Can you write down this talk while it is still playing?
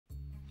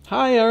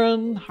Hi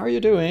Aaron, how are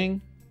you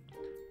doing?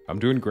 I'm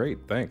doing great,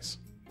 thanks.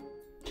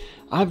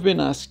 I've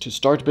been asked to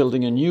start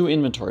building a new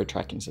inventory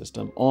tracking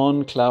system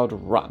on Cloud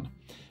Run.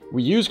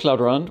 We use Cloud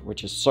Run,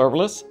 which is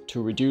serverless,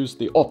 to reduce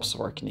the ops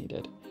work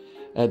needed.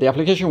 The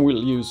application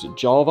will use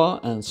Java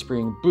and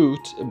Spring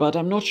Boot, but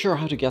I'm not sure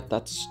how to get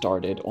that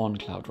started on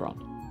Cloud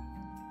Run.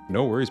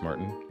 No worries,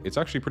 Martin. It's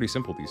actually pretty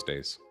simple these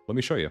days. Let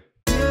me show you.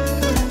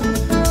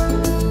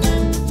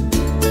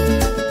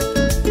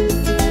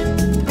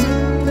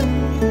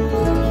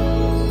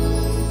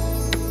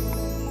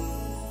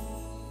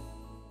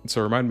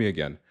 So remind me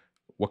again,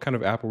 what kind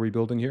of app are we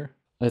building here?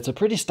 It's a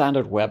pretty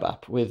standard web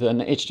app with an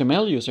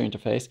HTML user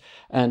interface,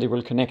 and it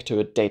will connect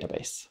to a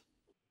database.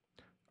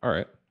 All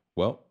right.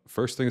 Well,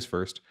 first things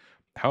first,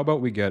 how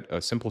about we get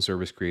a simple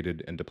service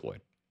created and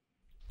deployed?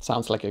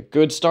 Sounds like a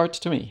good start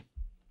to me.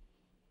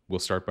 We'll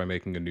start by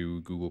making a new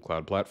Google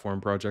Cloud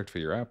Platform project for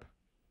your app.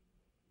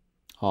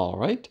 All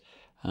right,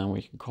 and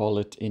we can call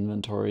it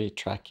Inventory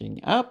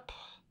Tracking App.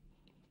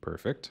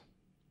 Perfect.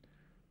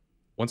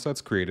 Once that's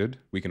created,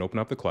 we can open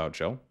up the Cloud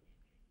Shell.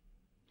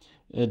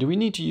 Do we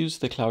need to use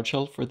the Cloud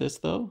Shell for this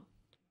though?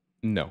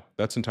 No,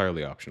 that's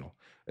entirely optional.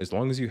 As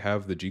long as you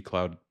have the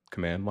gcloud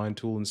command line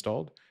tool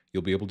installed,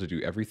 you'll be able to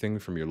do everything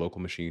from your local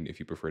machine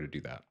if you prefer to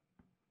do that.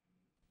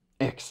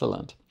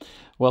 Excellent.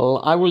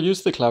 Well, I will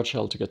use the Cloud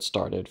Shell to get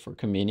started for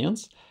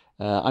convenience.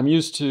 I'm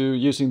used to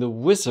using the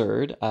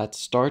wizard at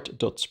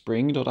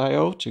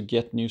start.spring.io to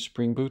get new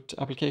Spring Boot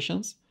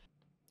applications.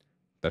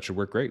 That should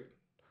work great.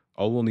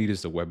 All we'll need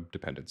is the web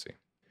dependency.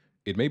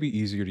 It may be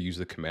easier to use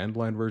the command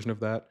line version of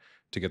that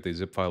to get the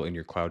zip file in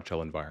your Cloud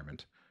Shell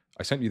environment.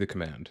 I sent you the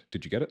command.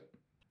 Did you get it?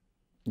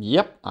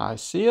 Yep, I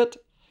see it.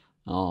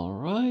 All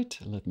right,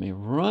 let me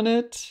run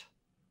it.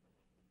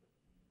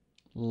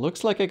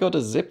 Looks like I got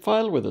a zip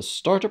file with a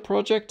starter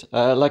project,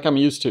 like I'm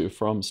used to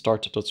from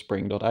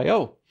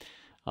start.spring.io.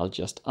 I'll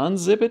just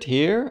unzip it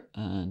here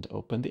and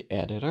open the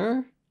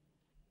editor.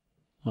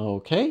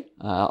 Okay,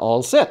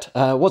 all set.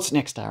 What's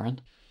next,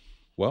 Aaron?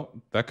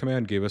 Well, that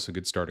command gave us a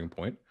good starting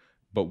point,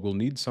 but we'll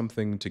need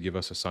something to give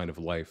us a sign of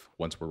life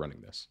once we're running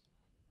this.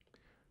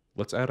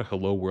 Let's add a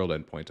hello world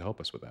endpoint to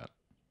help us with that.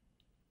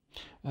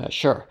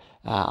 Sure,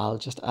 I'll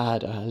just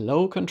add a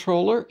hello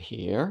controller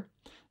here.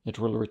 It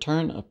will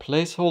return a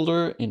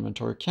placeholder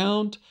inventory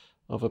count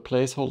of a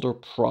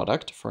placeholder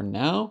product for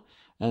now.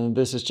 And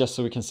this is just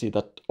so we can see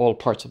that all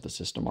parts of the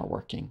system are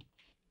working.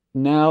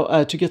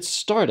 Now, to get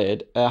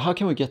started, how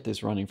can we get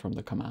this running from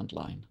the command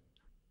line?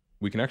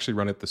 We can actually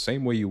run it the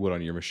same way you would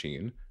on your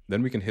machine.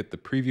 Then we can hit the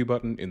preview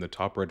button in the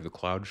top right of the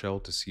Cloud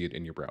Shell to see it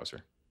in your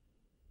browser.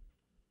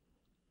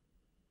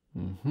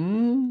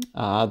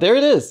 There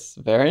it is.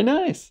 Very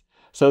nice.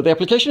 So the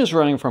application is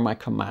running from my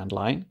command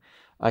line.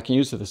 I can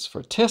use this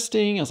for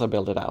testing as I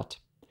build it out.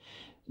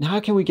 Now,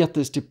 how can we get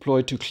this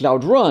deployed to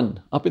Cloud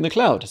Run up in the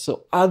cloud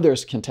so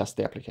others can test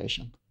the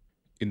application?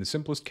 In the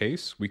simplest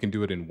case, we can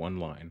do it in one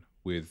line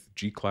with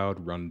gcloud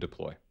run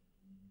deploy.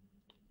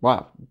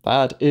 Wow,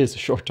 that is a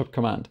short-up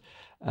command.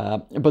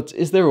 But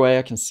is there a way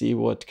I can see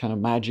what kind of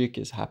magic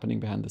is happening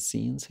behind the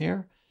scenes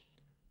here?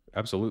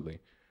 Absolutely.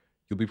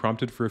 You'll be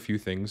prompted for a few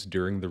things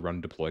during the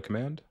run deploy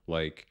command,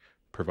 like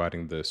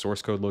providing the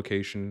source code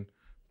location,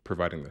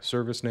 providing the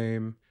service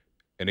name,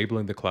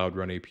 enabling the Cloud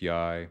Run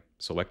API,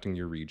 selecting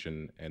your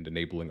region, and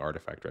enabling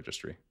artifact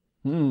registry.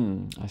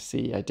 I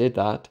see, I did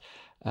that.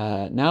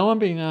 Now I'm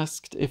being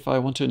asked if I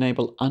want to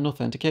enable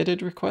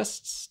unauthenticated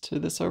requests to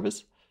the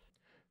service.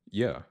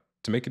 Yeah,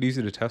 to make it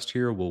easy to test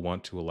here, we'll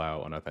want to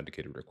allow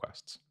unauthenticated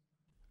requests.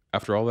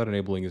 After all that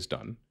enabling is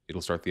done,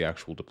 it'll start the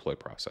actual deploy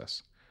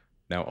process.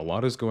 Now, a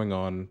lot is going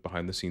on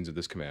behind the scenes of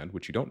this command,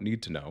 which you don't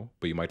need to know,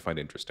 but you might find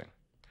interesting.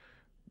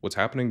 What's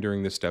happening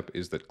during this step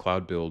is that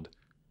Cloud Build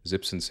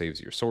zips and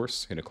saves your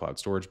source in a cloud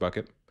storage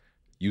bucket,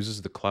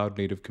 uses the Cloud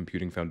Native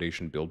Computing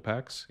Foundation build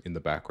packs in the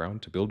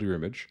background to build your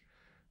image,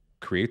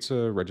 creates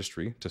a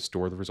registry to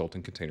store the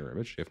resulting container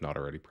image, if not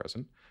already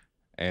present,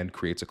 and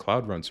creates a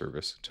Cloud Run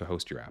service to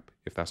host your app,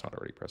 if that's not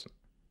already present.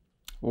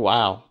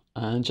 Wow,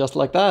 and just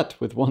like that,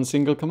 with one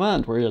single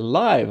command, we're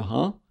live,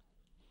 huh?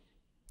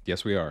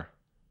 Yes, we are.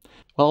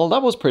 Well,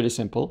 that was pretty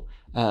simple,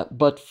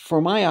 but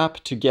for my app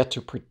to get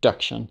to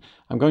production,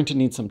 I'm going to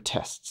need some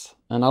tests,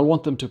 and I'll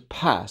want them to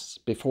pass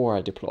before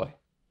I deploy.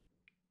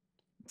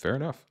 Fair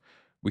enough.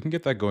 We can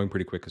get that going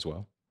pretty quick as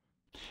well.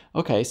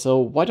 Okay, so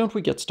why don't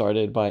we get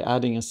started by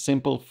adding a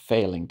simple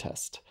failing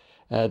test.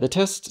 The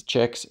test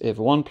checks if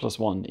 1 +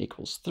 1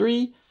 =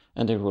 3,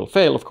 and it will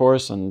fail, of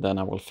course, and then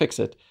I will fix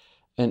it.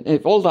 And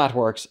if all that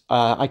works,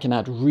 I can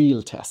add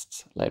real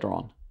tests later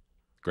on.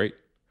 Great.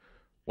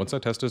 Once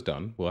that test is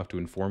done, we'll have to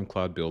inform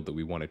Cloud Build that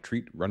we want to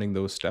treat running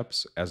those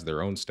steps as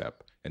their own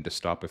step and to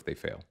stop if they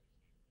fail.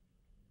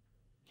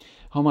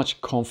 How much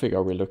config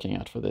are we looking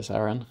at for this,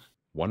 Aaron?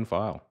 One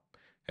file,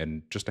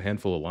 and just a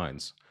handful of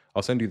lines.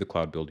 I'll send you the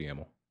Cloud Build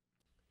YAML.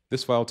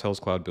 This file tells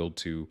Cloud Build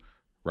to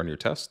run your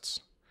tests,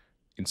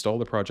 install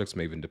the project's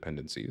Maven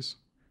dependencies,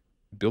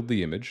 build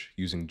the image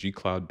using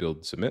gcloud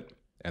build submit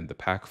and the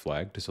pack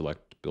flag to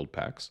select build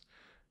packs,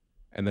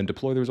 and then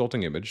deploy the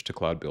resulting image to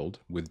Cloud Build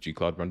with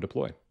gcloud run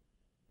deploy.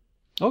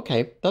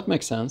 Okay, that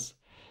makes sense.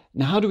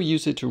 Now, how do we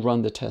use it to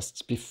run the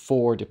tests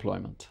before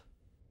deployment?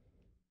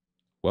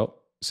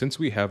 Well, since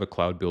we have a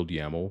cloud build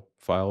YAML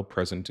file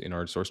present in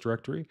our source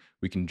directory,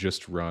 we can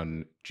just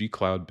run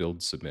gcloud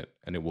build submit,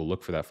 and it will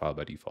look for that file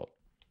by default.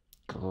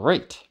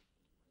 Great.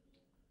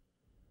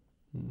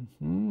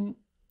 And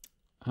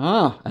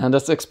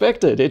as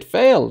expected, it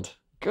failed.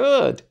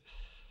 Good.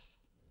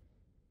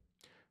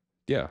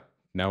 Yeah,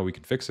 now we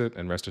can fix it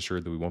and rest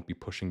assured that we won't be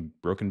pushing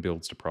broken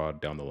builds to prod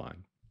down the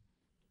line.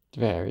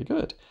 Very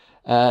good.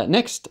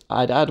 Next,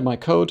 I'd add my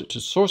code to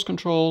source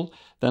control.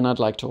 Then I'd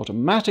like to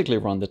automatically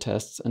run the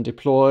tests and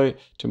deploy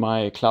to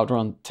my Cloud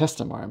Run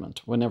test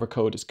environment whenever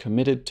code is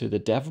committed to the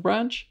dev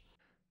branch.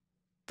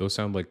 Those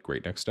sound like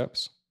great next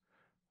steps.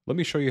 Let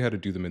me show you how to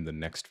do them in the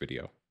next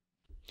video.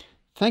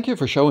 Thank you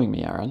for showing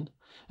me, Aaron.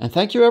 And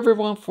thank you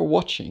everyone for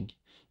watching.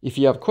 If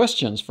you have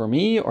questions for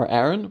me or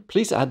Aaron,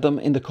 please add them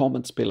in the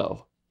comments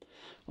below.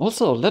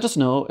 Also, let us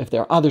know if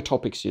there are other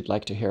topics you'd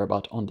like to hear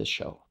about on this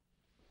show.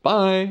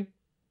 Bye!